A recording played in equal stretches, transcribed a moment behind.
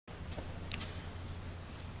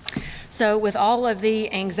So with all of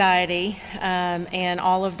the anxiety and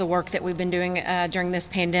all of the work that we've been doing during this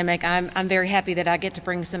pandemic, I'm very happy that I get to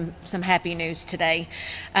bring some happy news today.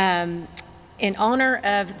 In honor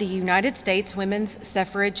of the United States Women's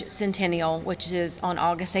Suffrage Centennial, which is on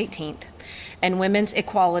August 18th, and Women's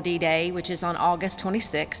Equality Day, which is on August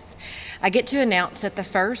 26th, I get to announce that the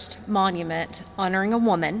first monument honoring a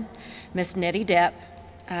woman, Miss Nettie Depp,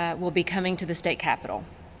 will be coming to the state capitol.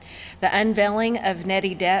 The unveiling of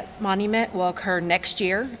Nettie Depp Monument will occur next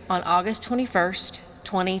year on August 21st,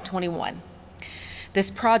 2021. This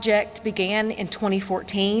project began in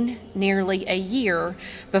 2014, nearly a year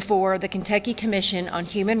before the Kentucky Commission on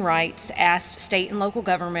Human Rights asked state and local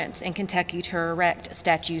governments in Kentucky to erect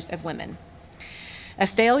statues of women. A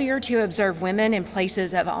failure to observe women in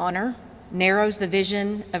places of honor narrows the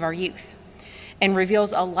vision of our youth and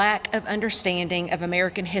reveals a lack of understanding of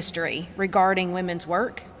American history regarding women's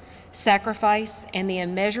work, sacrifice, and the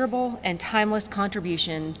immeasurable and timeless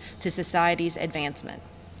contribution to society's advancement.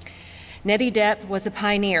 Nettie Depp was a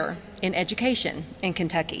pioneer in education in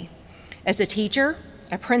Kentucky. As a teacher,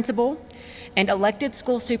 a principal, and elected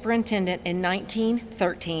school superintendent in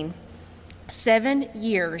 1913, 7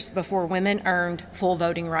 years before women earned full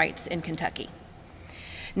voting rights in Kentucky.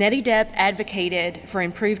 Nettie Depp advocated for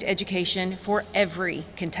improved education for every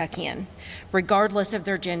Kentuckian, regardless of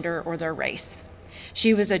their gender or their race.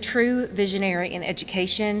 She was a true visionary in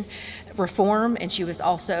education reform, and she was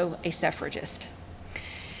also a suffragist.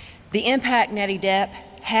 The impact Nettie Depp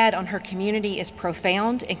had on her community is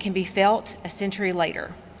profound and can be felt a century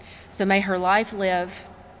later. So may her life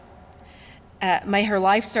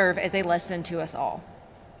serve as a lesson to us all.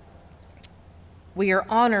 We are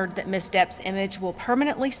honored that Ms. Depp's image will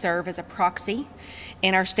permanently serve as a proxy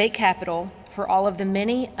in our state capitol for all of the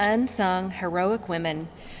many unsung heroic women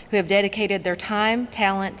who have dedicated their time,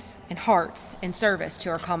 talents, and hearts in service to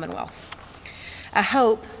our Commonwealth. I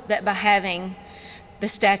hope that by having the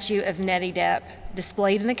statue of Nettie Depp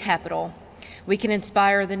displayed in the Capitol, we can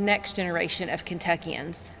inspire the next generation of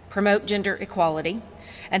Kentuckians, promote gender equality,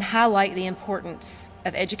 and highlight the importance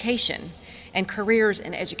of education and careers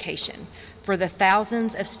in education for the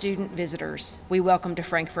thousands of student visitors we welcome to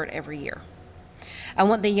Frankfort every year. I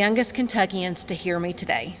want the youngest Kentuckians to hear me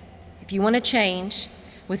today. If you want to change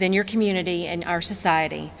within your community and our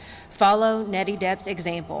society, follow Nettie Depp's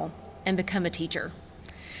example and become a teacher.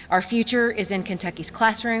 Our future is in Kentucky's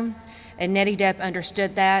classroom, and Nettie Depp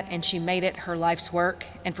understood that, and she made it her life's work,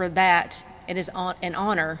 and for that, it is an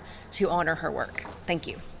honor to honor her work. Thank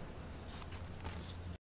you.